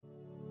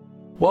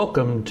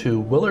Welcome to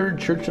Willard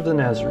Church of the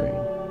Nazarene.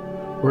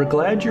 We're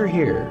glad you're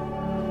here.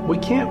 We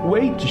can't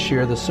wait to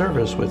share the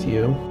service with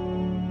you.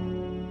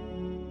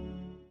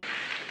 I'm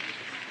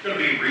going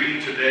to be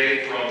reading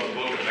today from the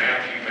book of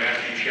Mathew,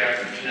 Mathew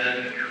chapter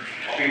 10.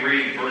 I'll be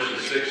reading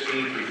verses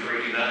 16 through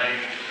 39.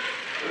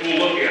 Then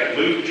we'll look at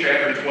Luke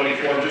chapter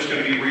 24. I'm just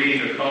going to be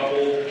reading a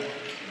couple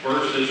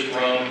verses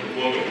from the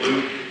book of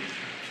Luke.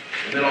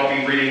 And then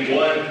I'll be reading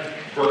one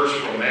verse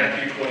from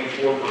Matthew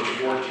 24, verse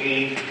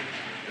 14.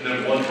 And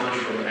then one verse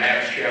from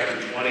Acts chapter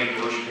 20,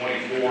 verse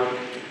 24.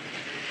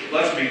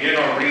 Let's begin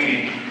our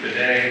reading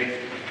today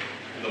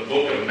in the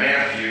book of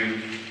Mathew,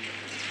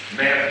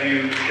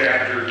 Matthew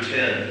chapter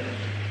 10,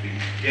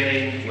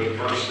 beginning with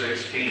verse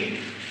 16.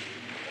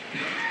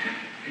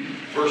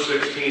 Verse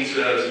 16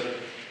 says,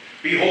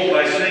 "Behold,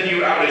 I send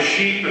you out as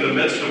sheep in the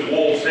midst of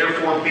wolves.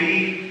 Therefore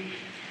be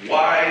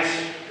wise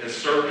as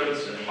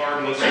serpents and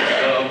harmless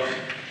as doves.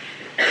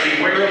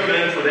 Beware of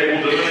men, for they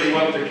will deliver you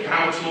up to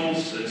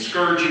councils and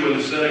scourge you in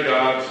the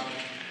synagogues.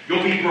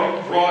 You'll be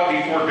brought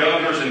before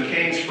governors and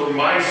kings for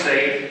my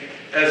sake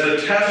as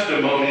a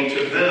testimony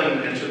to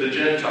them and to the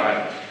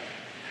Gentiles.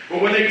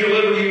 But when they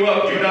deliver you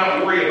up, do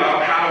not worry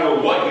about how or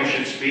what you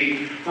should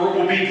speak, for it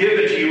will be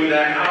given to you in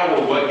that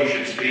hour what you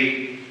should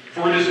speak.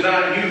 For it is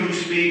not you who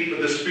speak,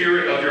 but the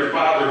Spirit of your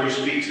Father who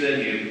speaks in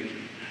you.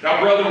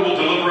 Now brother will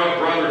deliver up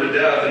brother to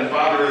death, and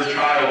father his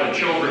child, and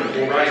children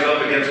will rise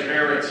up against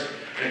parents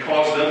and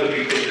cause them to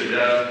be put to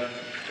death.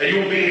 And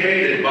you will be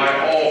hated by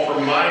all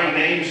for my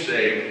name's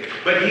sake.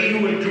 But he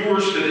who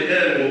endures to the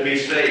end will be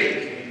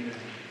saved.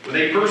 When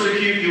they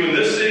persecute you in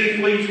this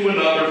city, flee to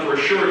another, for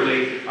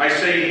assuredly, I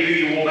say to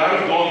you, you will not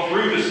have gone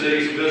through the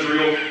cities of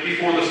Israel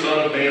before the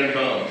Son of Man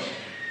comes.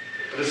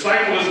 A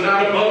disciple is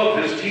not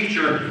above his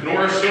teacher,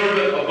 nor a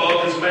servant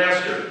above his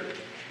master.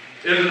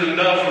 It is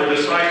enough for a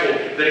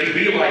disciple that he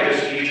be like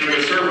his teacher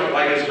and a servant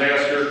like his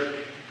master.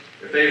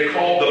 If they have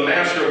called the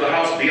master of the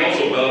house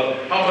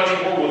Beelzebub, how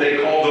much more will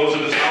they call those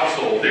of his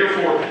household?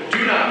 Therefore,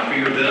 do not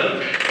fear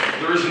them.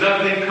 There is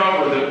nothing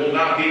covered that will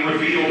not be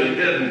revealed, and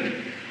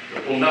hidden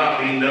that will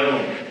not be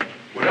known.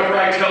 Whatever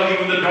I tell you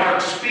in the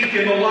dark, speak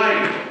in the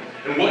light.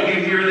 And what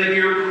you hear in the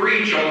ear,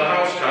 preach on the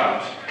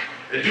housetops.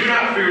 And do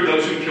not fear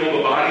those who kill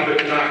the body, but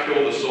cannot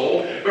kill the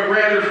soul. But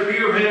rather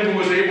fear him who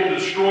is able to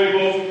destroy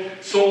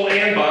both soul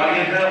and body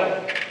in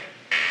hell.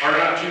 Are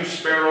not two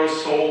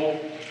sparrows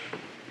sold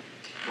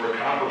for a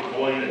copper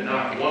coin, and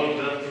not one of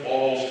them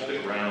falls to the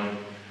ground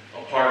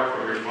apart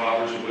from your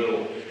Father's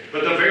will?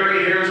 But the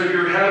very hairs of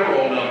your head are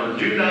all numbered.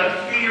 Do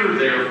not fear,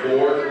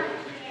 therefore.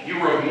 You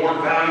are of more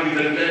value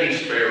than many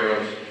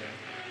sparrows.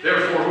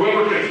 Therefore,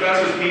 whoever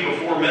confesses me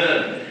before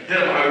men,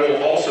 him I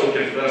will also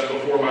confess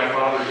before my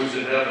Father who's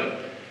in heaven.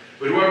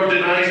 But whoever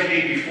denies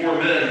me before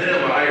men,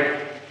 him I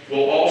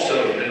will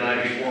also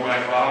deny before my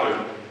Father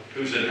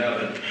who's in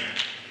heaven.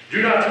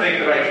 Do not think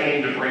that I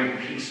came to bring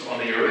peace on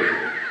the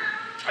earth.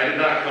 I did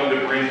not come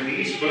to bring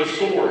peace, but a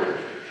sword.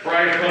 For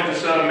I have come to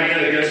set a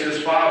man against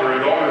his father, a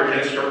daughter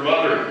against her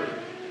mother,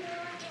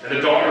 and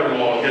a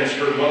daughter-in-law against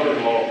her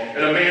mother-in-law.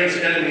 And a man's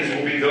enemies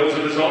will be those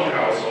of his own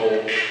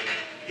household.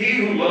 He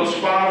who loves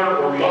father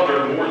or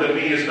mother more than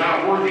me is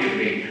not worthy of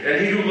me.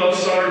 And he who loves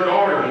son or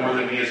daughter more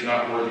than me is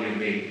not worthy of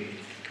me.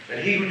 And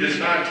he who does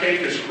not take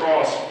his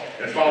cross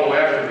and follow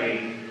after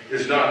me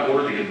is not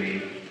worthy of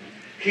me.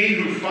 He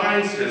who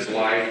finds his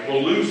life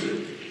will lose it.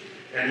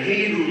 And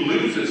he who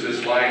loses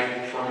his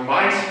life for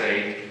my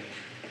sake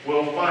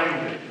will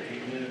find it."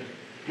 Amen.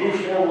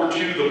 Move forward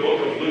to the book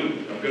of Luke.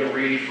 I'm going to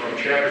read from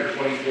chapter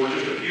 24,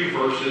 just a few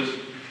verses.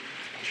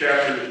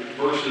 Chapter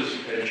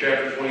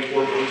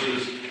 24,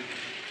 verses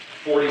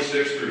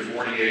 46 through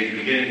 48,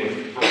 beginning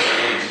with verse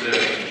 46.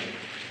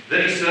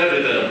 "Then he said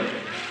to them,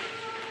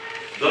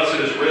 Thus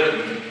it is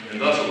written,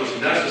 and thus it was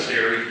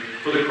necessary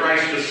for the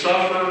Christ to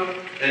suffer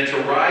and to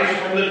rise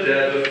from the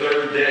dead the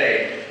third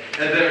day,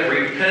 and that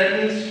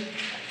repentance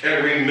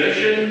and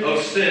remission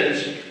of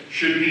sins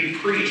should be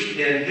preached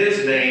in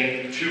his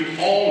name to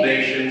all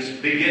nations,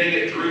 beginning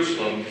at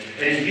Jerusalem.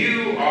 And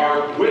you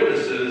are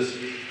witnesses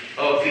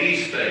of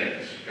these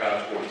things,"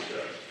 God's word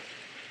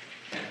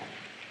says.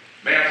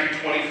 Matthew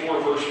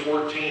 24, verse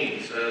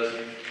 14 says,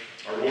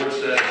 our Lord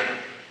said,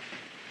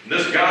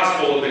 "This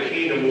gospel of the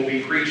kingdom will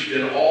be preached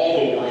in all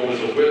the world as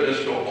a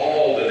witness to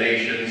all the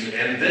nations,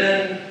 and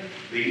then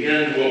the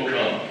end will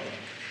come."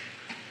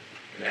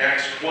 And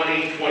Acts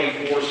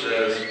 20:24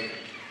 says,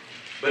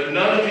 "But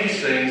none of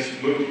these things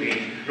move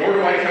me, nor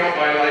do I count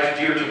my life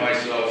dear to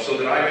myself, so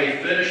that I may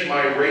finish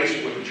my race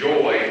with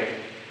joy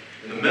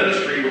in the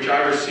ministry which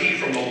I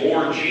received from the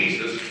Lord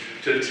Jesus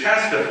to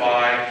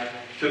testify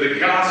to the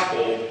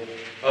gospel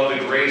of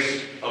the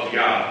grace of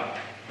God."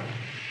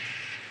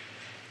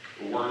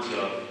 The words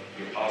of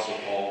the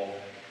Apostle Paul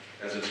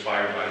as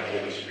inspired by the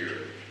Holy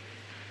Spirit.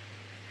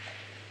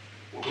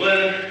 Well,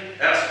 Glenn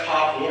S.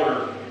 Pop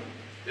Warner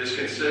is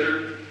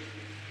considered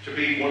to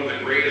be one of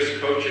the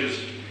greatest coaches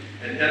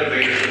and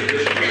innovators in the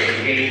history of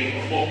the game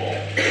of football.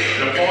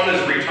 And upon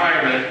his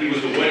retirement, he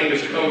was the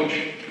winningest coach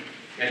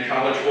in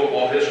college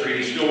football history.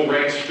 He still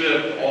ranks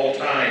fifth all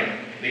time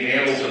in the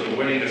annals of the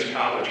winningest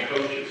college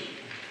coaches.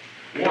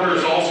 Warner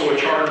is also a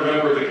charter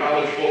member of the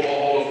College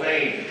Football Hall of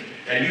Fame,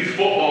 and youth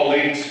football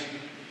leagues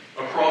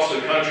across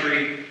the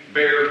country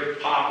bear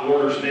Pop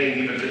Warner's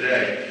name even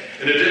today.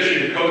 In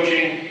addition to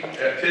coaching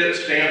at Pitt,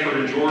 Stanford,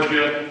 and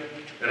Georgia,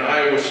 and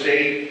Iowa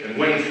State, and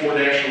winning 4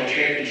 national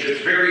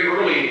championships, very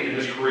early in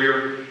his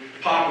career,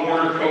 Pop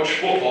Warner coached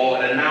football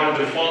at a now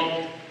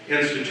defunct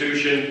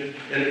institution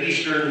in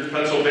eastern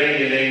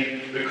Pennsylvania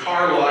named the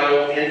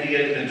Carlisle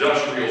Indian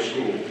Industrial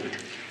School.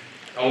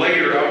 Now,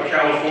 later, out in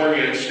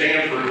California at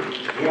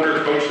Stanford,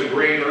 Warner coached the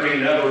great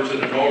Ernie Nevers,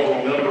 an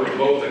inaugural member of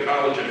both the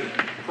College and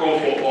Pro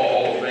Football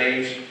Hall of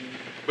Fames.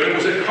 But it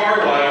was at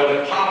Carlisle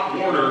that Pop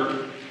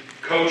Warner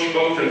coached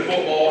both in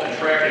football and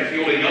track and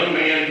field, a young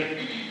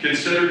man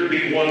considered to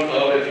be one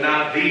of, if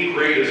not the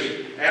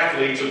greatest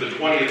athletes of the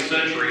 20th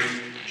century,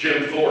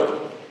 Jim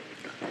Thorpe.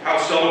 How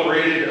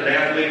celebrated an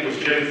athlete was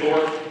Jim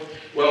Thorpe?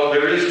 Well,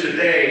 there is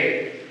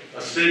today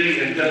a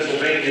city in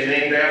Pennsylvania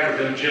named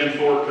after him, Jim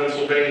Thorpe,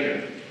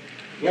 Pennsylvania.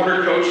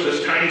 Warner coached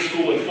this tiny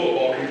school in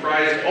football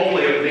comprised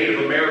only of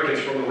Native Americans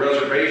from the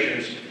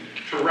reservations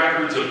to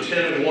records of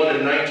 10-1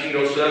 in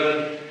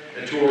 1907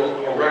 and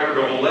to a record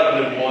of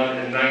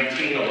 11-1 in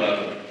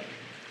 1911.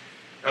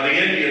 Now, the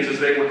Indians, as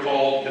they were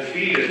called,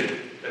 defeated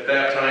at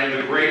that time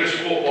the greatest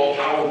football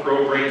power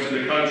programs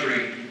in the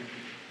country.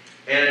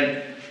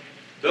 And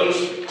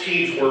those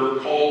teams were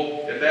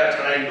called at that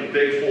time the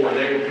Big Four.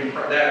 They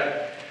were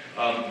that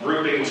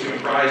grouping was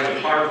comprised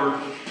of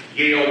Harvard,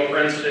 Yale,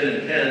 Princeton,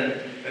 and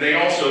Penn, and they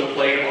also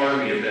played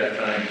Army at that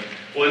time.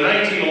 Well, in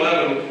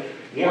 1911,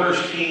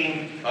 Warner's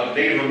team of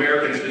Native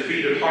Americans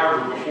defeated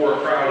Harvard before a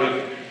crowd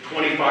of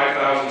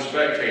 25,000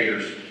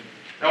 spectators.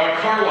 Now, at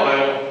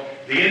Carlisle,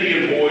 the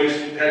Indian boys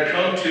had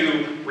come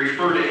to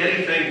refer to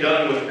anything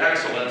done with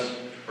excellence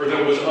or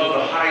that was of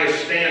the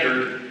highest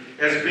standard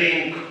as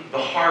being the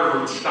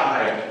Harvard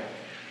style.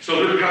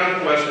 So their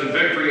conquest and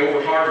victory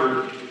over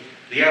Harvard,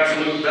 the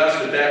absolute best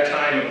at that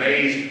time,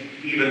 amazed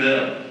even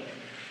them.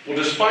 Well,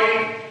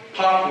 despite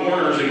Pop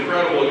Warner's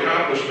incredible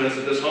accomplishments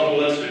at this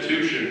humble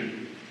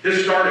institution,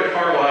 his start at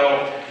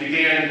Carlisle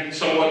began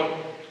somewhat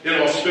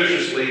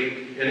inauspiciously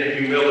and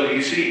in humility.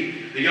 You see,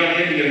 the young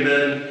Indian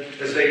men,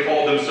 as they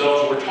called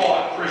themselves, were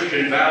taught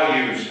Christian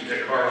values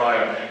at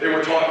Carlisle. They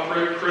were taught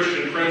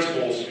Christian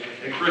principles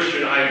and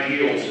Christian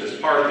ideals as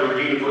part of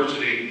their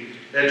university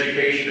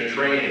education and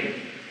training.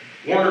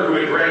 Warner, who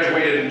had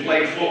graduated and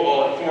played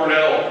football at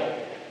Cornell,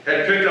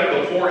 had picked up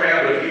the poor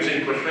habit of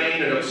using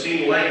profane and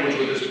obscene language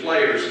with his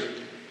players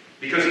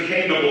because he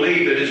came to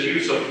believe that his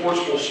use of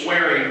forceful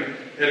swearing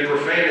and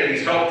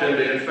profanities helped him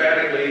to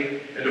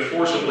emphatically and to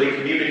forcibly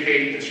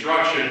communicate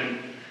instruction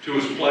to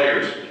his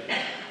players.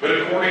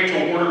 But according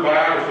to Warner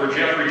biographer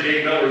Jeffrey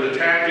J. Miller, the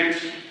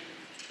tactics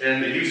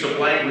and the use of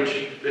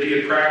language that he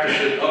had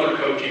practiced at other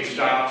coaching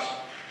stops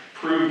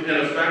proved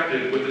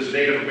ineffective with his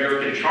Native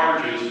American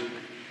charges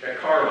at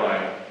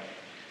Carlisle.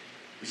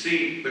 You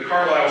see, the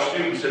Carlisle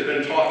students had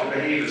been taught to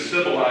behave as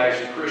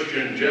civilized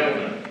Christian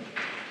gentlemen.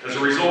 As a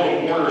result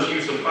of Warner's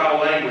use of foul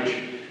language,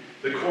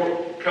 the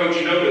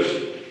coach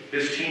noticed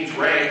his team's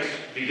ranks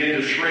begin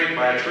to shrink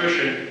by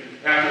attrition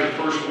after the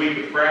first week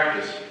of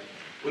practice.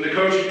 When the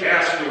coach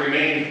asked the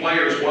remaining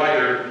players why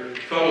their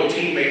fellow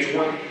teammates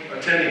weren't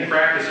attending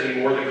practice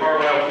anymore, the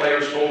Carlisle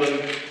players told him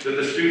that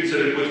the students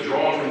that had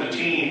withdrawn from the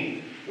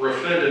team were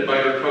offended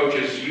by their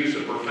coach's use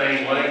of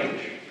profane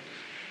language.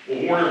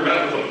 Well, Warner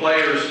met with the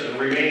players and the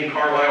remaining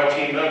Carlisle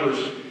team members,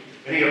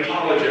 and he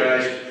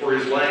apologized for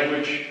his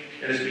language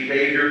and his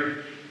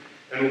behavior.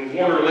 And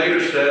Warner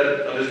later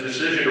said of his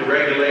decision to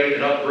regulate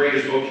and upgrade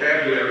his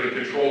vocabulary and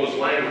control his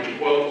language,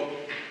 quote,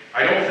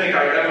 "I don't think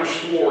I ever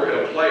swore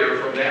at a player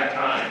from that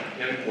time,"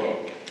 end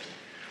quote.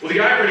 Well, the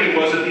irony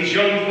was that these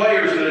young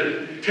players that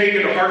had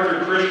taken to heart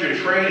their Christian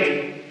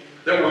training,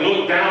 that were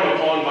looked down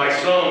upon by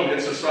some in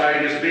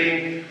society as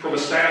being from a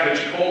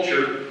savage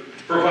culture,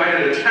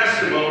 provided a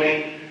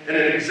testimony and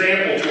an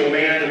example to a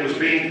man that was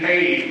being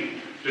paid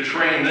to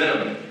train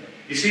them.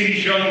 You see,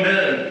 these young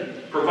men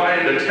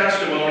provided a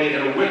testimony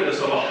and a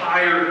witness of a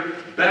higher,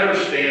 better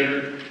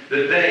standard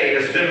that they,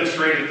 as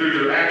demonstrated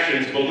through their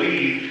actions,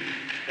 believed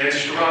and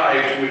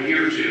strive to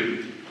adhere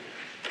to.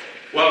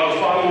 Well,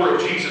 the follower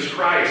of Jesus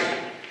Christ,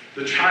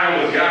 the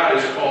child of God,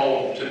 is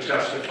called to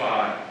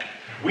testify.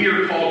 We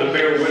are called to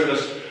bear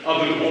witness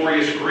of the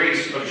glorious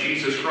grace of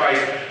Jesus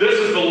Christ. This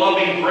is the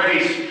loving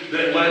grace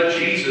that led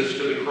Jesus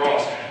to the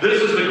cross.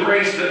 This is the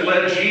grace that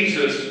led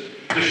Jesus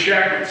to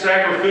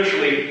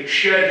sacrificially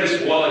shed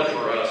his blood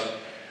for us.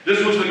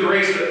 This was the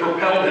grace that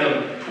propelled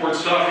him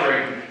towards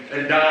suffering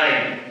and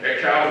dying at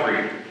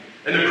Calvary.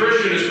 And the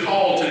Christian is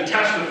called to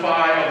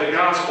testify of the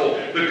gospel,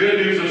 the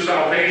good news of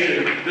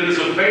salvation that is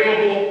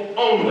available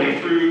only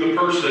through the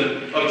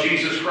person of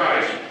Jesus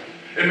Christ.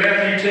 In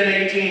Matthew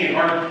 10:18,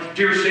 our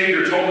dear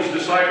Savior told his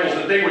disciples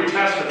that they would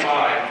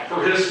testify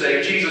for his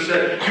sake. Jesus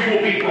said, "You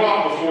will be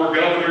brought before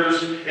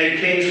governors and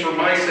kings for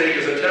my sake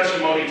as a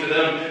testimony to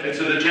them and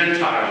to the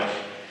Gentiles."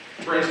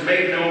 Friends,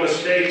 make no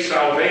mistake,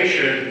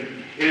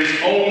 salvation is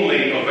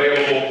only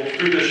available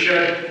through the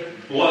shed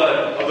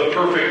blood of the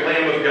perfect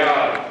Lamb of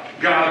God.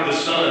 God the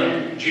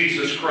Son,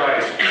 Jesus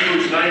Christ.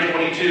 Hebrews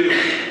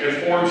 9:22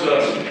 informs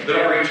us that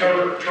our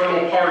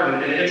eternal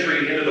pardon and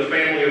entry into the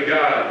family of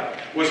God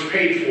was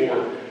paid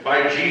for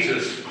by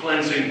Jesus'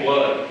 cleansing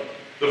blood.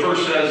 The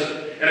verse says,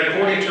 and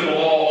according to the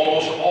law,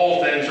 almost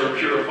all things are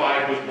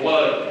purified with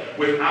blood.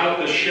 Without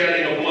the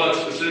shedding of blood,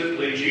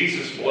 specifically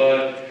Jesus'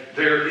 blood,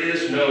 there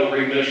is no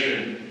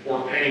remission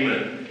or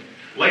payment.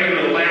 Later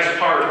in the last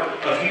part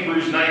of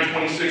Hebrews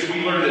 9:26,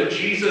 we learn that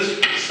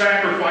Jesus'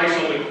 sacrifice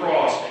on the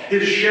cross,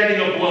 his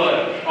shedding of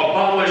blood,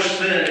 abolished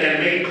sin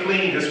and made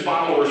clean his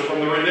followers from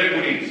their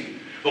iniquities.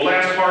 The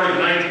last part of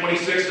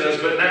 9:26 says,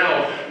 but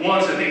now,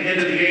 once at the end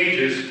of the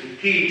ages,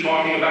 he,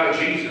 talking about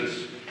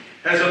Jesus,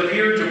 has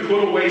appeared to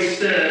put away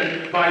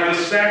sin by the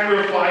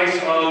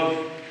sacrifice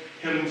of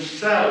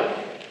himself.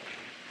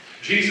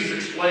 Jesus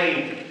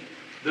explained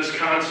this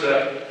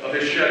concept of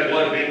his shed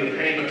blood being the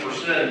payment for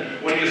sin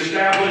when he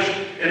established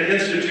and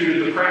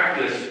instituted the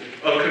practice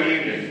of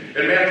communion.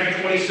 In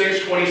Matthew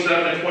 26,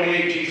 27, and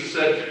 28, Jesus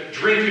said,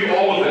 drink you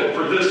all of it,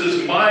 for this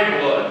is my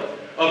blood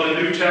of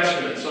the New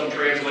Testament, some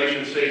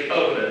translations say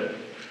covenant,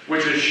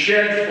 which is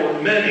shed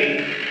for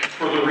many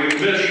for the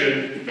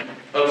remission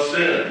of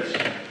sins.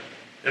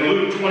 In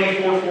Luke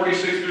 24,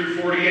 46 through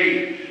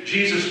 48,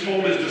 Jesus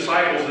told his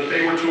disciples that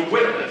they were to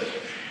witness,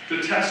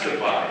 to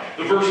testify.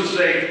 The verses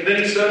say, then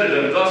he said to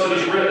them, thus it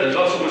is written, and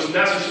thus it was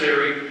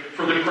necessary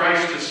for the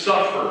Christ to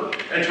suffer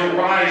and to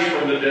rise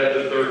from the dead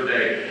the third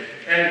day,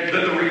 and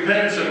that the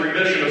repentance and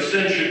remission of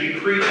sin should be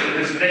preached in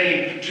his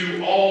name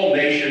to all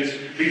nations,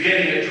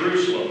 beginning at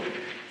Jerusalem.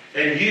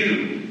 And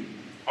you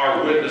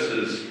are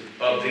witnesses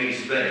of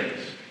these things.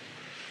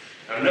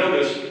 Now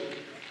notice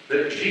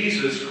that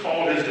Jesus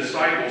called his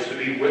disciples to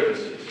be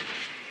witnesses.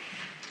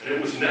 And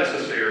it was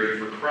necessary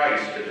for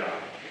Christ to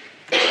die.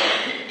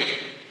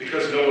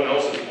 Because no one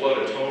else's blood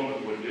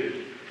atonement would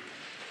do.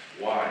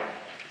 Why?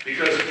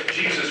 Because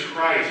Jesus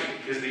Christ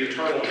is the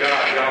eternal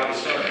God, God the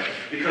Son.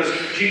 Because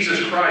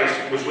Jesus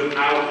Christ was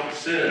without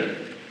sin.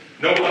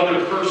 No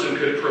other person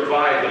could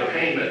provide the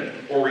payment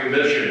or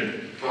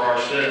remission for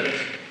our sins.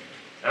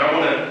 And I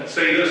want to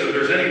say this, if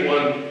there's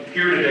anyone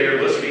here today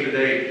or listening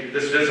today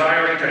that's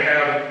desiring to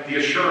have the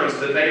assurance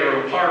that they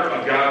are a part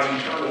of God's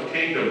eternal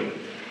kingdom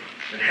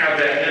and have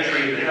that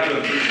entry into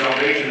heaven through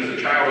salvation as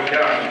a child of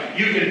God,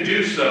 you can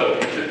do so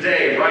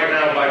today, right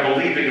now, by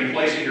believing and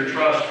placing your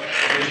trust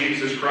in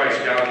Jesus Christ,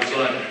 God the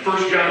Son.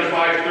 1 John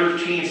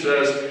 5:13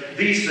 says,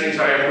 these things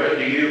I have written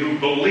to you who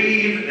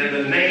believe in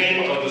the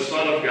name of the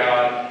Son of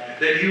God,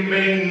 that you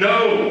may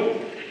know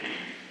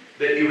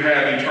that you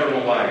have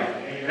eternal life,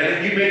 and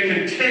that you may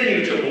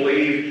continue to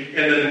believe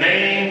in the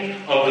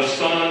name of the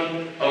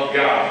Son of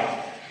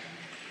God.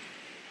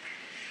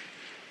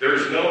 There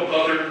is no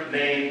other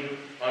name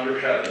under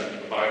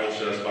heaven, the Bible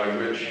says, by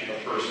which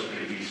a person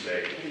can be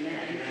saved.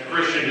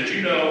 Christian, did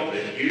you know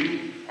that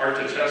you are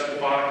to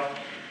testify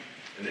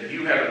and that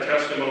you have a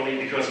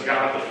testimony because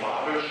God the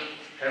Father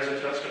has a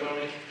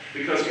testimony,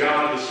 because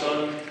God the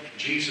Son,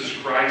 Jesus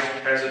Christ,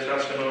 has a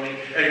testimony,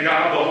 and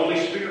God the Holy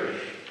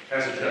Spirit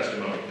has a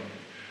testimony.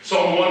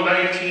 Psalm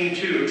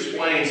 119:2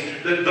 explains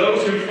that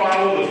those who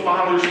follow the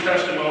Father's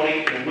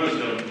testimony and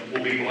wisdom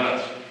will be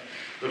blessed.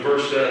 The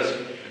verse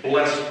says,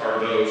 blessed are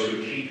those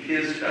who keep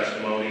his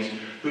testimonies,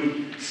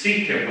 who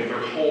seek him with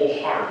their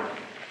whole heart.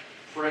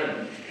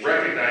 Friend,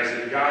 recognize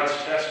that God's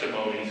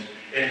testimonies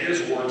and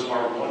his words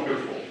are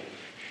wonderful.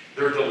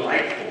 They're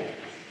delightful.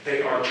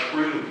 They are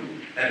true.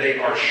 And they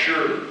are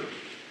sure.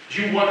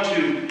 Do you want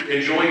to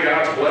enjoy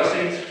God's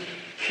blessings?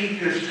 Keep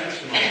his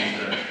testimonies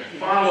then.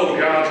 Follow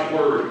God's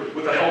word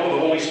with the help of the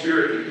Holy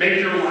Spirit. Make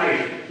your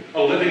life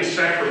a living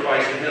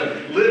sacrifice to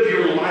him. Live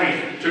your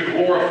life to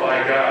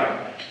glorify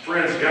God.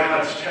 Friends,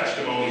 God's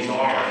testimonies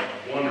are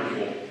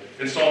wonderful.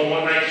 In Psalm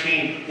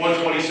 119,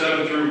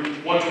 127 through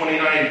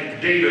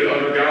 129, David,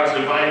 under God's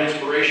divine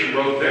inspiration,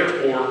 wrote,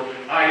 therefore,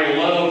 I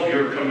love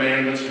your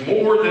commandments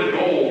more than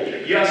gold,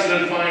 yes,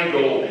 than fine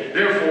gold.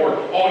 Therefore,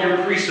 all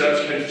your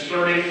precepts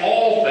concerning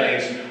all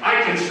things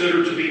I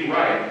consider to be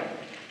right.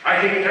 I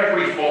hate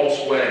every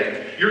false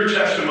way. Your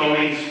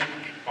testimonies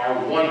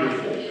are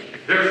wonderful.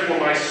 Therefore,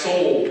 my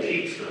soul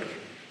keeps them.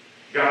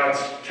 God's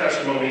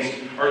testimonies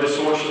are the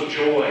source of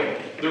joy.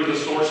 They're the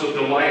source of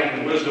delight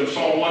and wisdom.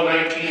 Psalm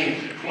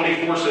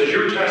 119:24 says,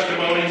 your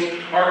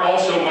testimonies are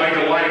also my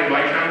delight and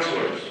my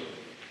counselors.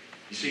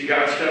 You see,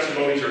 God's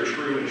testimonies are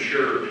true and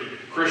sure.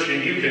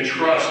 Christian, you can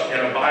trust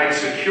and abide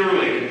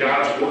securely in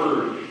God's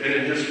word and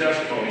in his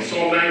testimony.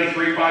 Psalm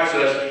 93:5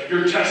 says,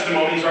 your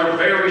testimonies are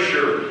very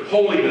sure.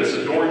 Holiness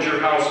adorns your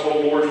house,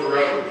 O Lord,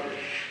 forever.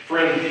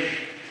 Friend,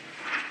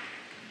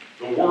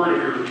 the word of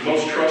your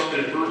most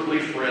trusted earthly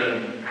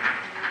friend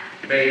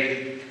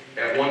may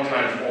at one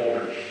time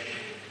falter.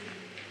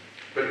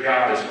 But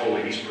God is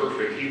holy. He's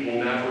perfect. He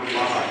will never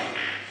lie.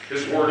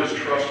 His word is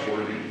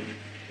trustworthy,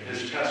 and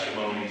his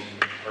testimonies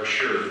are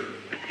sure.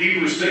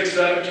 Hebrews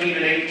 6:17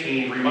 and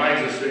 18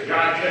 reminds us that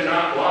God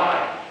cannot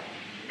lie.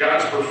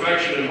 God's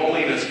perfection and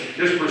holiness,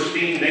 his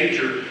pristine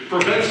nature,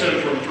 prevents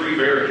him from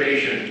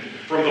prevarication,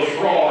 from the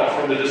fraud,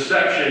 from the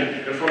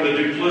deception, and from the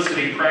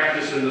duplicity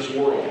practiced in this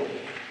world.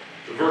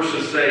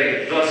 verses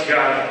say, thus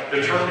God,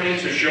 determining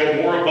to show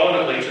more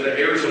abundantly to the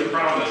heirs of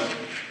promise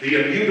the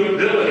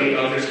immutability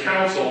of his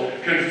counsel,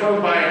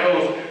 confirmed by an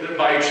oath that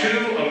by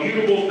two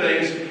immutable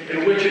things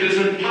in which it is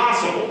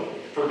impossible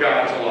for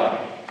God to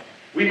lie,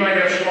 we might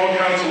have strong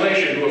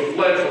consolation who have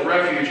fled for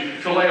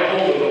refuge to lay a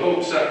hold of the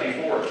hope set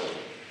before us.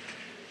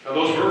 Now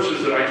those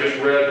verses that I just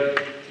read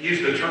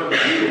use the term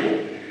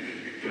immutable.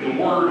 The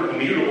word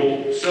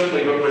immutable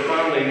simply but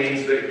profoundly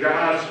means that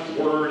God's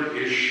word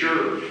is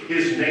sure.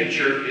 His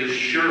nature is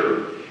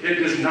sure. It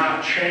does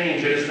not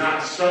change. It is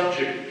not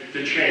subject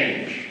to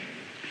change.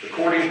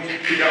 According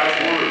to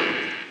God's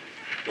word,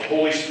 the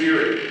Holy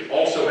Spirit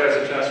also has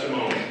a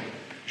testimony.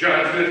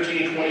 John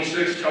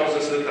 15:26 tells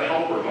us that the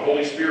Helper, the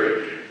Holy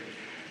Spirit,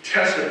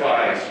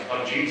 testifies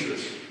of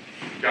Jesus,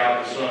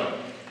 God the Son.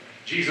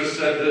 Jesus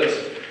said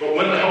this, but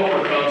when the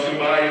Helper comes,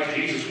 whom I,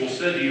 Jesus, will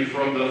send to you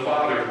from the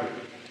Father,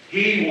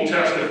 he will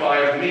testify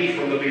of me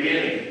from the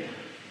beginning.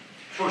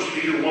 1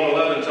 Peter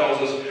 1:11 tells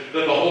us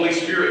that the Holy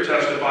Spirit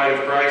testified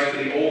of Christ to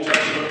the Old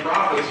Testament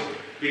prophets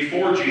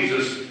before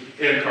Jesus'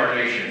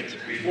 incarnation,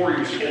 before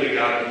he was fully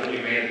God and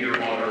fully man here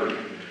on earth.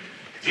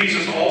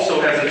 Jesus also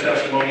has a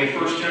testimony in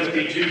 1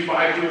 Timothy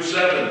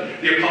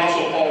 2:5-7. The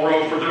Apostle Paul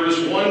wrote, for there is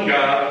one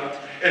God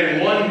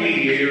and one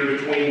mediator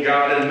between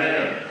God and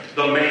man,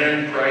 the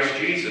man Christ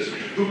Jesus,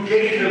 who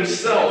gave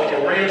himself a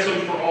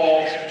ransom for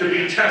all to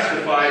be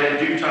testified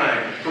in due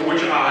time, for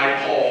which I,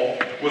 Paul,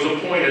 was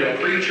appointed a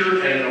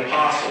preacher and an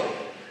apostle.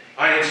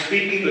 I am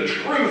speaking the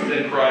truth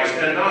in Christ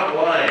and not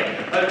lying,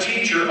 a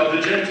teacher of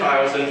the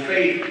Gentiles in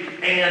faith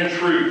and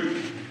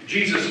truth.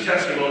 Jesus'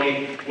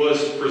 testimony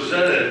was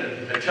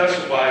presented and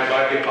testified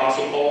by the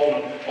Apostle Paul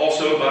and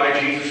also by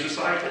Jesus'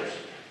 disciples.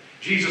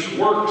 Jesus'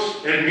 works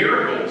and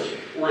miracles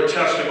were a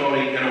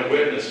testimony and a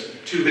witness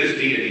to his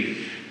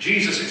deity.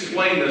 Jesus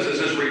explained this as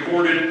is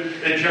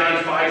recorded in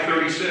John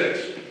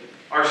 5:36.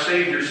 Our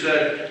Savior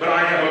said, but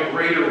I have a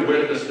greater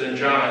witness than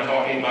John,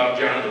 talking about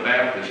John the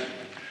Baptist.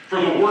 For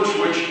the works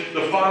which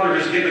the Father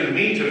has given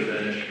me to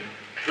finish,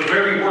 the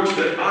very works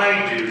that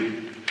I do,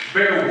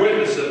 bear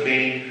witness of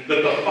me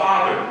that the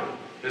Father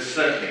has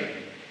sent me.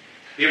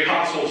 The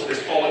apostles,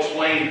 as Paul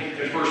explained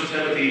in 1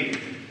 Timothy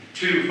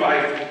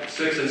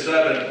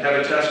 2:5-6-7, have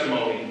a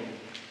testimony.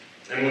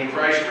 And when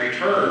Christ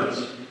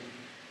returns,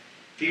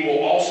 he will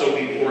also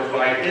be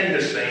glorified in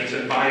his saints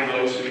and by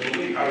those who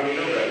believe. How do we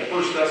know that?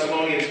 1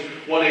 Thessalonians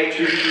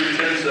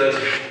 1:8-2-10 says,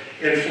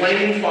 in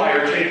flaming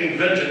fire taking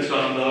vengeance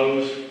on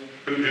those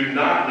who do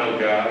not know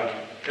God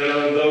and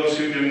on those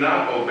who do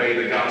not obey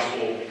the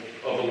gospel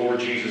of the Lord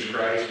Jesus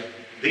Christ.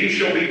 These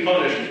shall be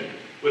punished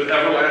with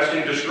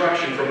everlasting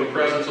destruction from the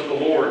presence of the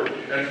Lord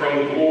and from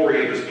the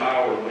glory of his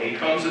power when he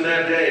comes in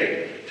that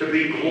day to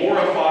be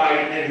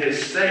glorified in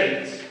his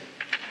saints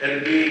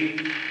and be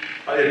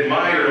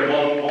admired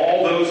among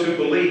all those who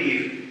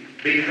believe,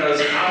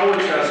 because our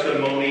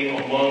testimony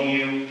among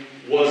you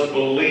was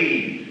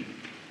believed.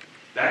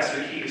 That's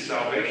the key to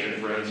salvation,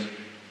 friends.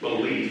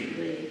 Belief.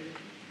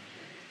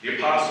 The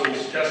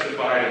apostles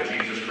testified of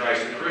Jesus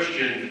Christ. The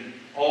Christian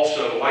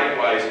also,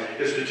 likewise,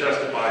 is to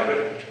testify.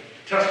 But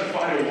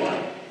testify to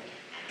what?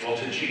 Well,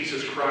 to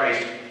Jesus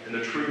Christ and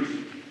the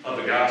truth of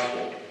the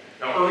gospel.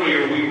 Now,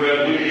 earlier we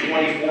read Luke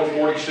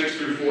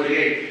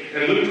 24:46-48.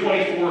 In Luke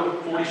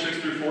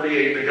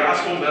 24:46-48, the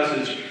gospel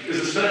message is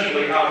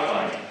essentially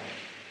outlined.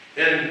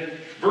 In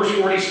verse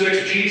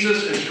 46,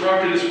 Jesus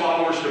instructed his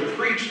followers to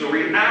preach the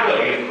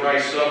reality of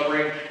Christ's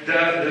suffering,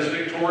 death, and his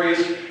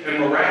victorious and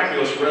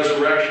miraculous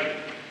resurrection.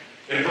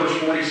 In verse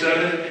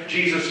 47,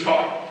 Jesus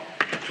taught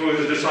to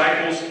his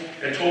disciples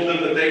and told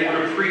them that they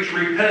were to preach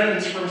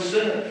repentance from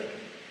sin.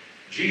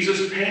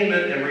 Jesus'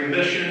 payment and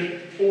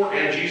remission for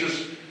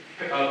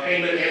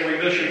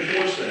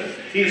sin.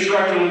 He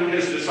instructed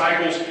his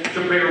disciples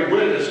to bear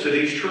witness to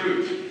these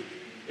truths.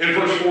 In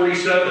verse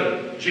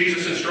 47,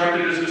 Jesus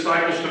instructed his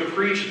disciples to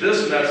preach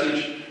this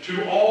message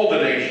to all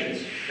the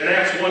nations. In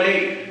Acts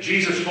 1:8,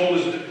 Jesus told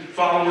his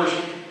followers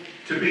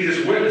to be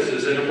his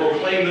witnesses and to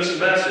proclaim this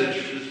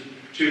message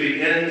to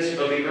the ends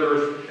of the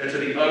earth and to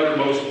the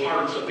uttermost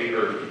parts of the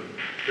earth.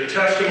 The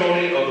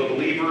testimony of the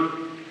believer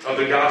of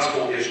the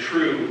gospel is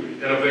true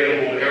and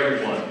available to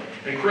everyone.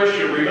 And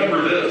Christian,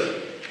 remember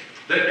this,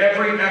 that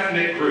every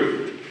ethnic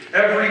group,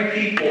 every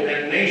people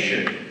and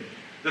nation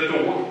that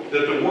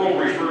the world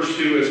refers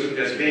to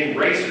as being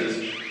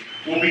races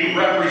will be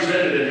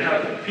represented in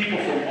heaven. People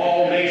from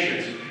all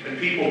nations and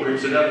people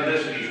groups and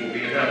ethnicities will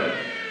be in heaven.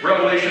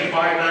 Revelation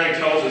 5:9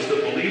 tells us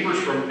that believers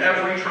from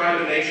every tribe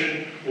and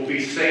nation will be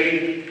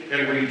saved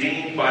and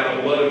redeemed by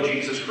the blood of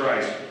Jesus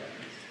Christ.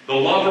 The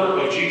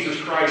lover of Jesus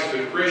Christ,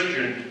 the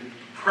Christian,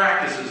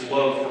 practices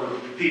love for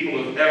people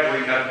of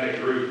every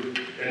ethnic group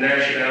and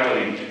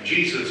nationality.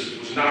 Jesus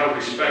was not a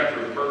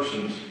respecter of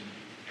persons.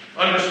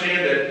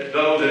 Understand that,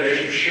 though, that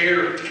as you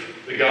share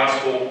the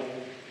gospel,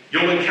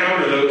 you'll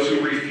encounter those who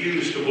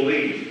refuse to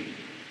believe.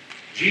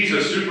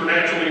 Jesus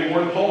supernaturally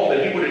warned Paul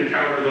that he would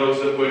encounter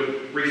those that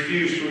would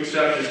refuse to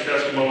accept his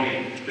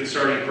testimony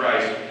concerning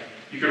Christ.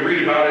 You can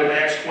read about it in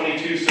Acts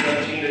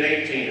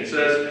 22:17-18. It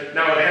says,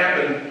 now it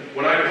happened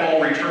when I,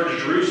 Paul, returned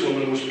to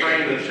Jerusalem and was was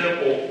praying in the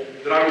temple,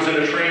 that I was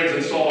in a trance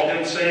and saw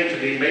him saying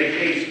to me, make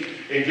haste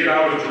and get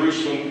out of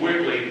Jerusalem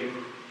quickly,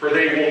 for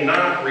they will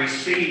not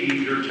receive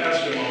your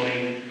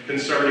testimony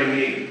concerning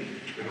me.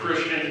 The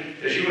Christian,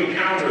 as you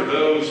encounter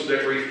those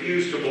that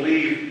refuse to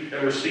believe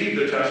and receive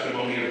the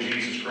testimony of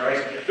Jesus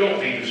Christ, don't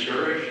be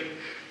discouraged.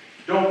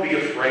 Don't be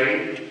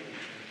afraid.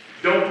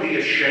 Don't be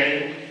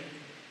ashamed.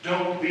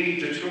 Don't be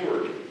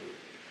detoured.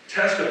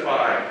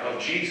 Testify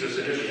of Jesus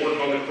and his work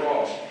on the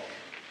cross.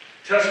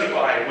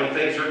 Testify when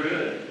things are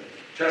good.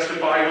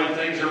 Testify when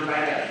things are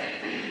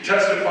bad.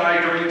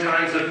 Testify during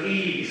times of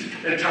ease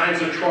and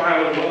times of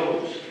trial and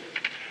woes.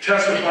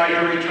 Testify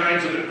during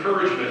times of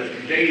encouragement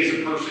and days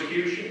of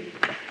persecution.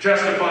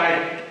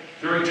 Testify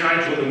during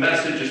times when the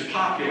message is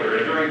popular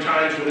and during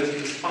times when it's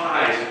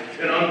despised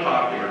and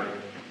unpopular.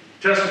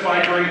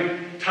 Testify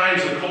during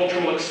times of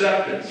cultural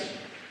acceptance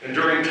and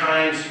during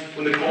times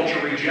when the culture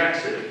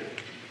rejects it.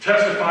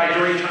 Testify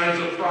during times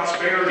of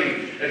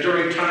prosperity and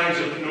during times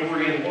of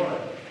penury and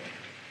want.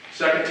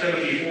 2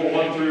 Timothy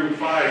 4:1 through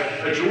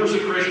 5 adjures a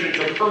Christian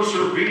to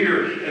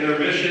persevere in their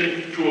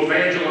mission to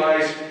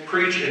evangelize,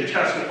 preach, and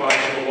testify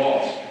to the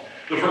lost.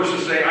 The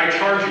verses say, I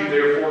charge you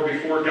therefore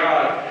before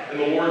God and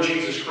the Lord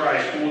Jesus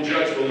Christ, who will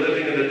judge the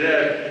living and the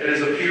dead at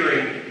his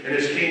appearing in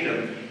his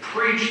kingdom.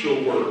 Preach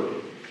the word.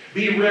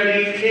 Be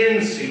ready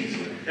in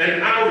season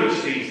and out of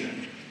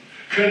season.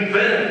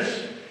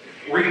 Convince,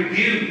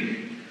 rebuke,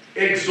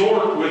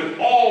 exhort with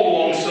all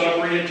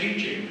longsuffering and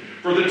teaching.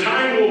 For the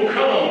time will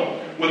come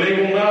when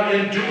they will not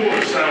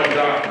endure sound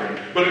doctrine,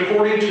 but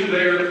according to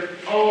their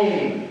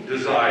own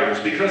desires.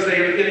 Because they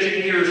have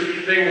itching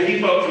ears, they will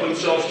heap up for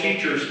themselves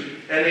teachers,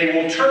 and they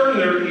will turn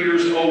their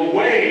ears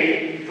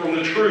away from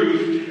the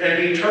truth and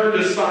be turned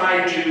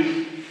aside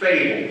to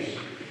fables.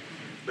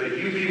 But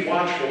you be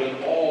watchful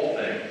in all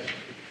things.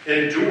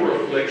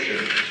 Endure affliction.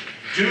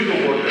 Do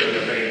the work of an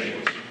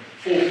evangelist.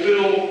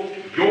 Fulfill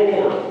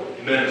your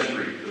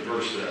ministry, the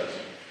verse says.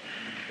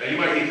 Now you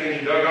might be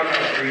thinking, Doug, I'm not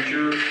a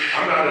preacher.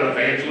 I'm not an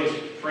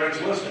evangelist.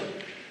 Friends, listen.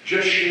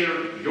 Just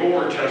share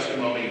your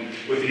testimony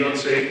with the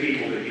unsaved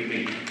people that you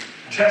meet.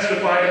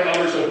 Testify to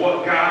others of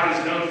what God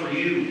has done for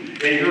you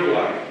in your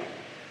life.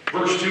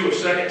 Verse 2 of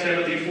 2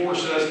 Timothy 4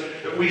 says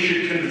that we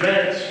should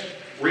convince,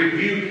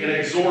 rebuke, and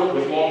exhort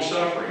with long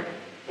suffering.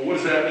 Well, what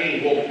does that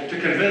mean? Well, to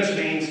convince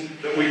means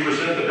that we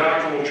present the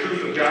doctrinal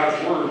truth of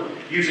God's Word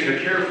using a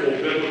careful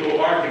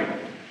biblical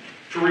argument.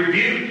 To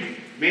rebuke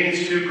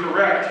means to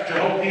correct, to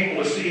help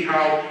people to see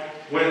how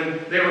when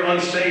they're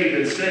unsaved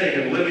and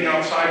sinning and living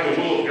outside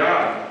the will of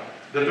God,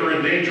 that they're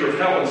in danger of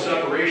hell and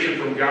separation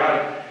from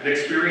God and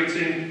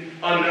experiencing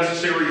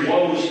unnecessary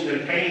woes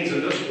and pains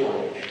in this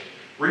world.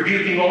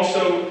 Rebuking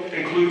also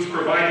includes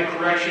providing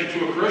correction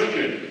to a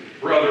Christian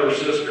brother or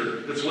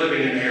sister that's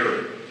living in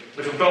error.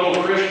 If a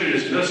fellow Christian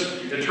is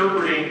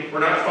misinterpreting or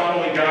not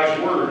following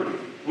God's Word,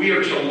 we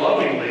are to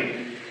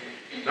lovingly,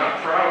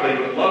 not proudly,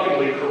 but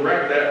lovingly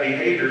correct that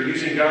behavior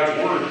using God's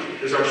Word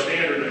as our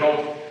standard to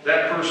help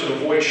that person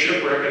avoid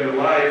shipwreck in their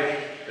life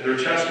and their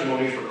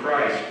testimony for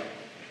Christ.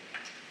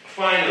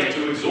 Finally,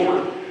 to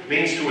exhort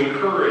means to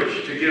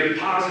encourage, to give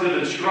positive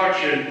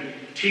instruction,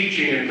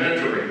 teaching, and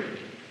mentoring.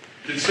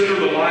 Consider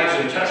the lives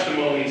and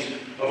testimonies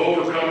of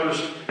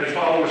overcomers and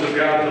followers of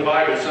God in the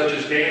Bible, such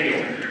as Daniel,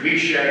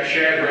 Meshach,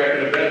 Shadrach,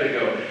 and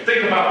Abednego.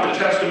 Think about the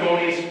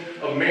testimonies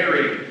of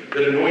Mary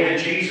that anointed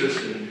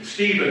Jesus and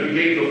Stephen, who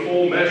gave the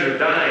full measure,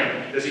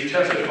 dying as he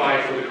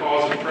testified for the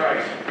cause of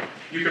Christ.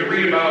 You can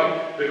read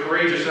about the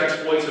courageous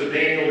exploits of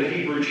Daniel, the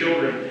Hebrew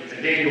children,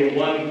 in Daniel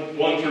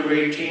 1 through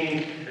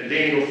 18, and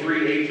Daniel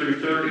 3, 8 through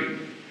 30.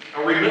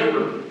 Now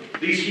remember,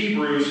 these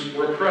Hebrews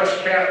were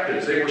oppressed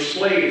captives. They were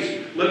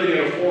slaves living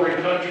in a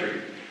foreign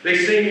country. They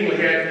seemingly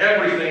had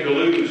everything to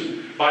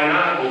lose by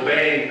not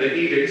obeying the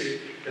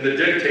edicts and the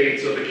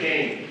dictates of the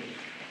king.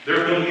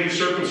 Their milieu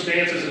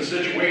circumstances and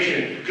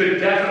situation could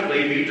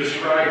definitely be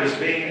described as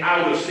being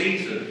out of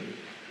season.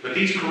 But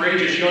these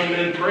courageous young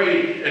men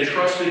prayed and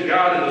trusted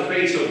God in the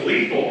face of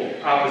lethal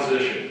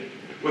opposition.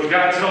 With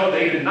God's help,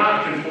 they did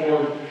not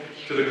conform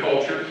to the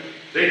culture.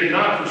 They did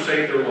not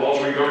forsake their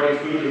laws regarding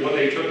food and what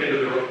they took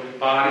into their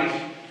bodies.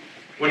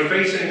 When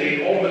facing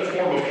the ultimate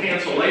form of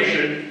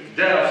cancellation,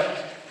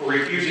 death, for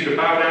refusing to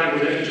bow down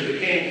to an image of the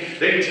king,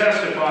 they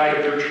testified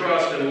of their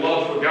trust and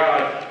love for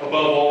God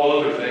above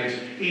all other things,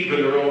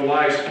 even their own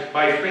lives,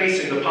 by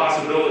facing the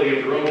possibility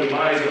of their own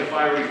demise in a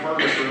fiery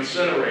furnace or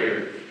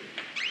incinerator.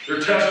 Their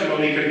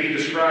testimony can be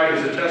described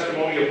as a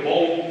testimony of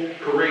bold,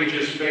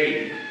 courageous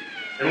faith.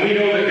 And we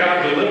know that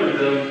God delivered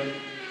them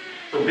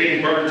from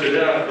being burned to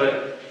death,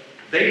 but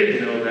they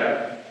didn't know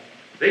that.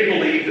 They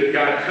believed that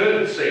God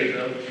could save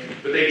them,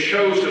 but they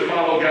chose to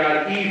follow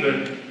God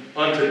even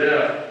unto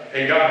death,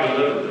 and God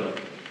delivered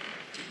them.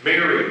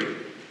 Mary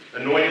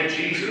anointed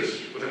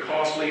Jesus with a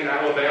costly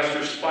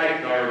alabaster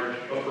spikenard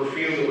of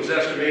perfume that was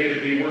estimated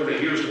to be worth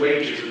a year's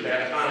wages at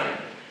that time.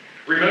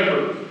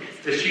 Remember,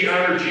 as she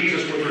honored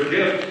Jesus with her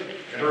gift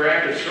and her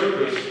act of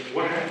service,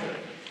 what happened?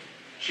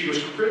 She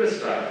was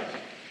criticized.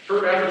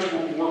 Her efforts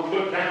were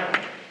put down,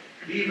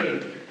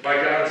 even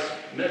by God's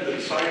men, the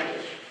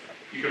disciples.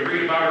 You can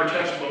read about her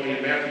testimony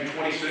in Matthew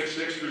 26,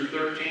 6 through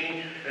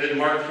 13, and in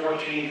Mark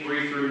 14,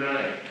 3 through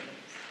 9.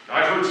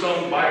 I've heard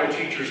some Bible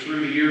teachers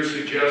through the years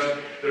suggest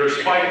that her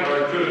spike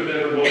guard could have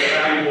been her most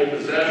valuable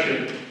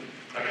possession,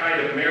 a kind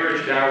of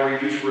marriage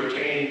dowry used for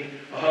attaining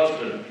a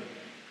husband.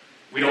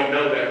 We don't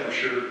know that for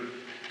sure.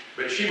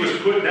 But she was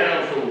put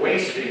down for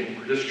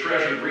wasting this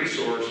treasured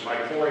resource by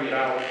pouring it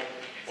out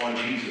on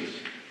Jesus.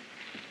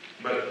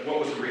 But what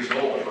was the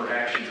result of her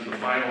actions in the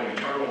final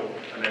eternal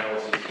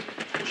analysis?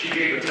 She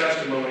gave a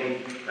testimony,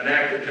 an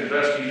act that can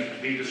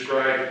best be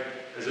described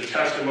as a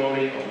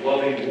testimony of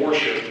loving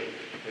worship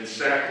and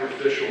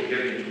sacrificial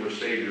giving to her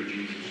Savior,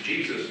 Jesus.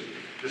 Jesus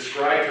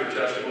described her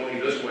testimony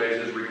this way,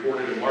 as is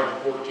recorded in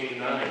Mark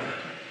 14:9.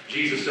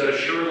 Jesus said,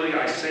 "Surely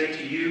I say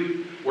to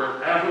you,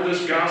 wherever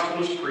this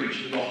gospel is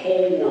preached in the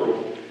whole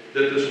world,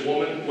 that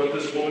what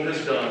this woman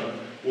has done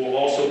will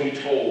also be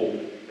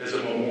told as a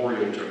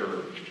memorial to her."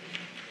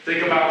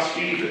 Think about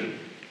Stephen.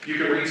 You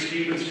can read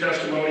Stephen's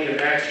testimony in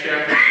Acts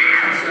chapter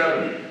 6 and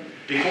 7.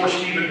 Before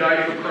Stephen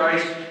died for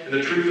Christ and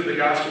the truth of the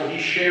gospel,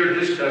 he shared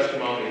his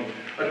testimony,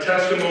 a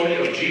testimony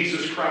of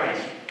Jesus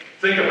Christ.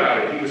 Think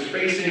about it. He was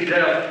facing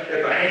death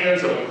at the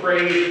hands of a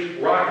crazed,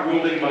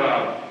 rock-wielding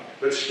mob.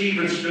 But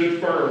Stephen stood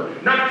firm,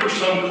 not for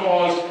some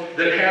cause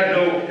that had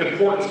no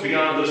importance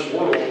beyond this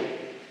world,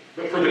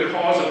 but for the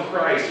cause of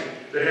Christ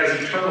that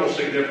has eternal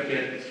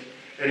significance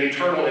and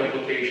eternal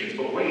implications.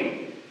 But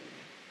wait,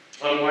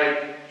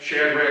 unlike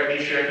Shadrach,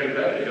 Meshach, and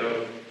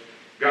Abednego,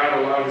 God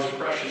allowed his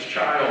precious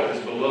child,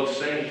 his beloved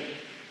saint,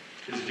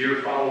 his dear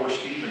follower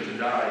Stephen, to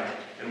die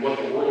in what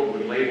the world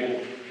would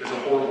label as a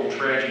horrible,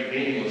 tragic,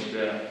 meaningless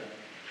death.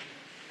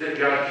 Did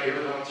God care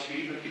about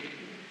Stephen?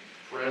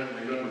 Friend,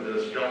 remember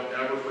this. Don't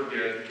ever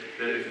forget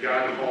that if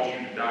God calls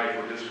you to die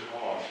for his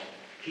cause,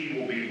 he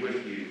will be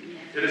with you.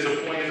 It is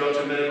appointed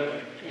unto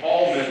men,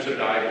 all men to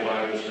die, the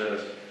Bible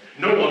says.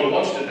 No one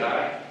wants to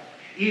die.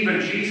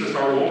 Even Jesus,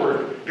 our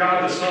Lord,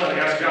 God the Son,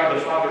 asked God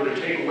the Father to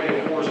take away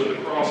the horrors of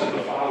the cross, and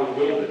the Father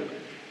willed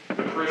it.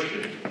 The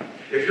Christian,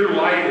 if your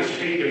life is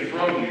taken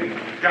from you,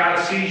 God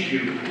sees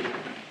you,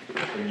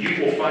 and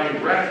you will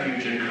find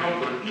refuge and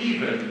comfort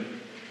even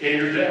in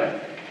your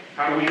death.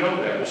 How do we know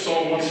that? Well,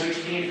 Psalm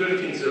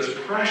 116:15 says,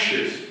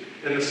 "Precious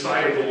in the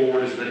sight of the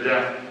Lord is the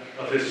death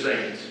of his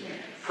saints."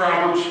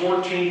 Proverbs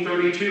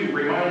 14:32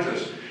 reminds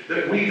us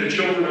that we, the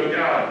children of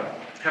God,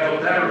 have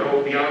a better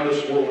hope beyond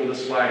this world and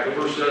this life. The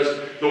verse says,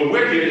 "The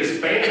wicked is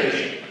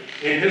banished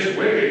in his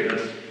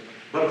wickedness,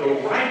 but the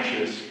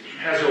righteous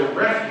has a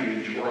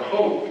refuge or a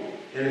hope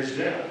in his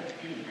death."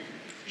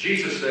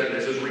 Jesus said,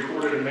 as is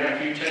recorded in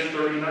Matthew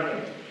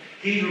 10:39,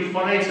 "He who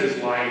finds his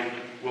life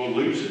will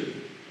lose it,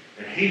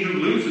 and he who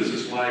loses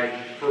his life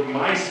for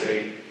my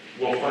sake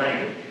will find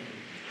it."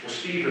 Well,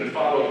 Stephen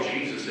followed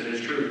Jesus in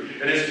his truth,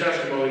 and his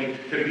testimony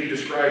can be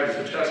described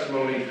as a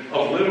testimony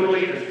of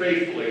literally and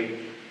faithfully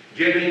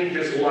giving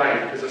his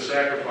life as a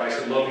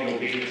sacrifice and loving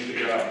obedience to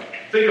God.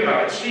 Think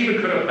about it. Stephen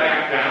could have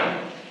backed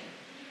down.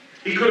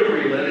 He could have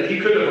relented. He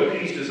could have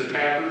appeased his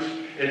attackers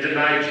and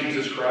denied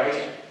Jesus Christ.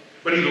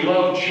 But he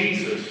loved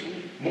Jesus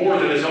more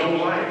than his own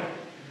life.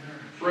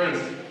 Friends,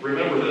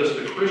 remember this.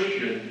 The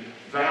Christian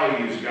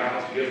values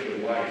God's gift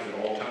of life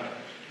at all times.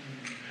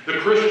 The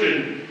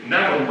Christian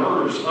never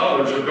murders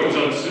others or goes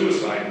on a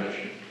suicide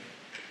mission.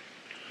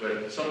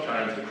 But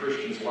sometimes the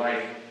Christian's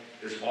life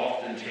is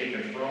often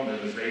taken from them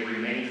as they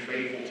remain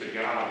faithful to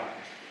God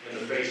in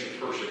the face of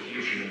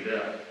persecution and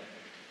death.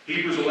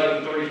 Hebrews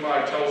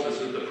 11:35 tells us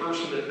that the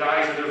person that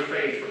dies in their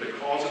faith for the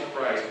cause of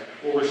Christ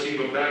will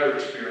receive a better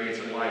experience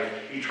in life,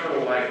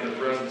 eternal life in the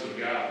presence of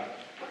God.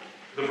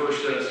 The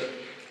verse says,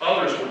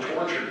 "Others were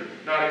tortured,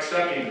 not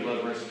accepting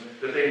deliverance,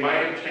 that they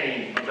might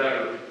obtain a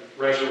better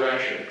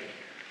resurrection."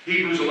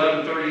 Hebrews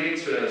 11:38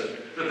 says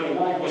that the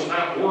world was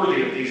not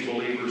worthy of these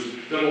believers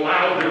that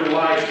allowed their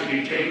lives to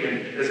be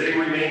taken as they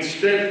remained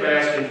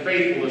steadfast in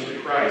faithfulness to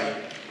Christ,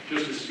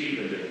 just as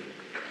Stephen did.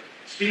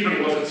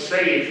 Stephen wasn't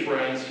saved,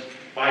 friends,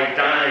 by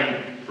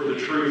dying for the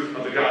truth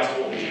of the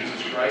gospel of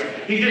Jesus Christ.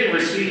 He didn't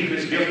receive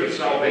his gift of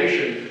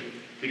salvation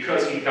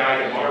because he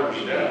died a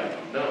martyr's death.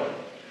 No.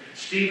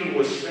 Stephen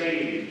was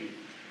saved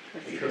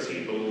because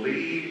he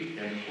believed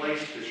and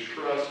placed his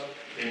trust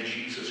in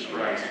Jesus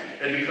Christ,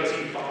 and because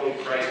he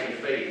followed Christ in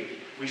faith.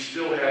 We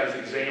still have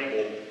his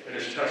example and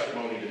his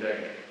testimony today.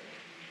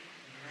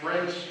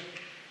 Friends,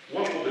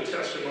 what will the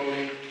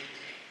testimony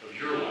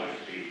of your life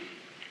be?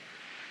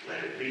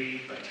 Let it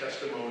be a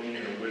testimony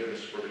and a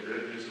witness for the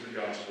good news of the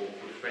gospel,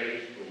 for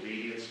faith,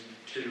 obedience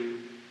to,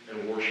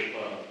 and worship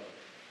of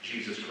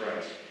Jesus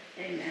Christ.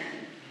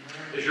 Amen.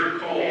 As you're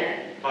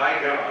called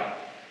by God,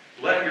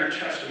 let your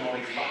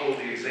testimony follow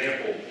the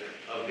example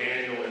of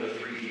Daniel and the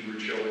 3 Hebrew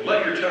children.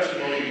 Let your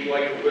testimony be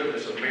like a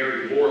witness of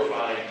Mary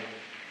glorifying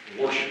and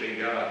worshiping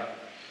God.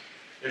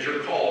 As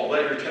you're called,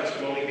 let your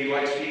testimony be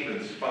like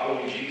Stephen's,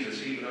 following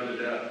Jesus even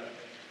unto death.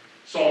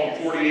 Psalm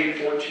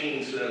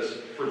 48:14 says,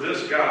 "For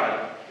this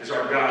God is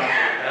our God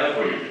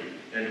forever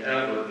and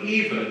ever,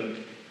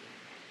 even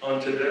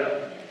unto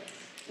death."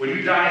 When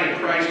you die in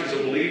Christ as a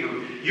believer,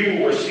 you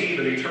will receive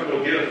an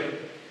eternal gift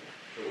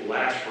that will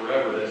last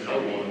forever, that no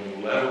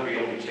one will ever be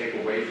able to take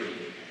away from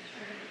you.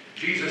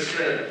 Jesus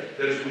said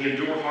that as we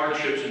endure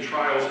hardships and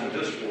trials in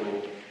this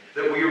world,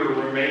 that we are to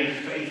remain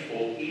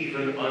faithful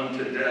even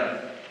unto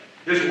death.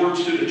 His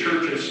words to the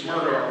church in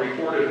Smyrna are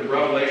recorded in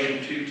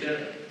Revelation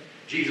 2:10.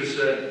 Jesus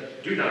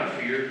said, "Do not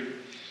fear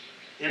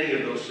any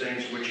of those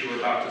things which you are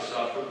about to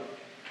suffer.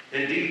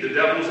 Indeed, the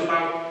devil is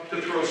about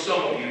to throw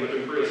some of you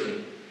into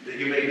prison, that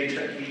you may be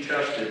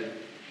tested.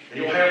 And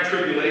you'll have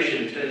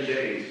tribulation 10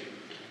 days.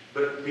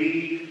 But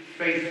be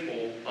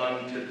faithful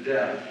unto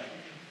death,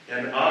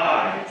 and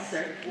I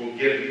will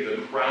give you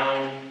the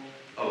crown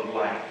of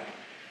life."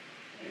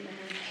 Amen.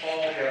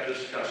 Paul had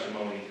this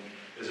testimony,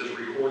 as is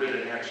recorded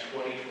in Acts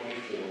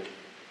 20:24.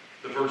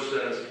 The verse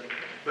says,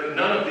 "But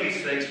none of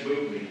these things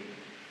move me,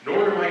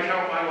 nor do I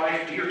count my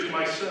life dear to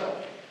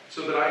myself,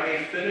 so that I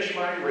may finish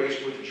my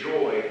race with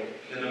joy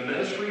in the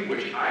ministry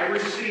which I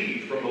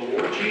received from the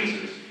Lord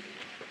Jesus,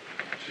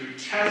 to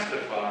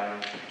testify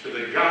to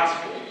the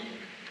gospel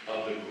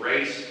of the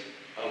grace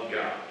of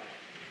God."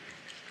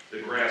 The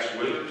grass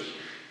withers,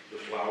 the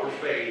flower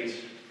fades,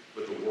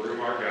 but the word of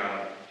our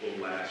God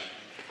will last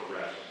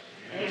forever.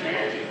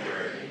 Amen.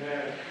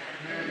 Amen.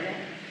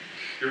 Amen.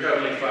 Dear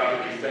Heavenly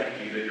Father, we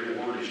thank you that your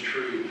word is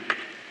true.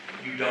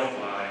 You don't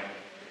lie.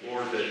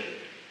 Lord, that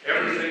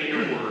everything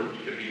in your word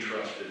can be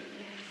trusted.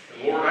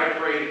 And Lord, I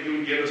pray that you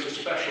would give us a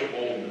special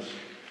boldness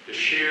to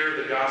share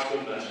the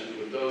gospel message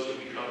with those that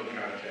we come in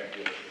contact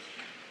with.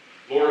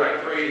 Lord, I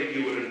pray that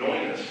you would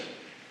anoint us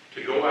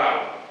to go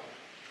out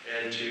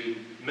and to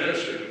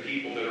minister to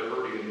people that are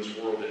hurting in this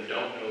world that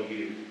don't know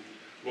you.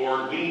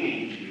 Lord, we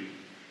need you.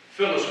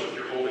 Fill us with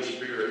your Holy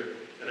Spirit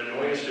and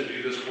anoint us to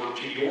do this work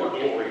to your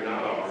glory,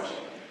 not ours.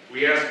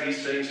 We ask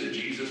these things in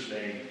Jesus'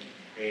 name.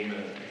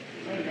 Amen.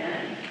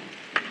 Amen.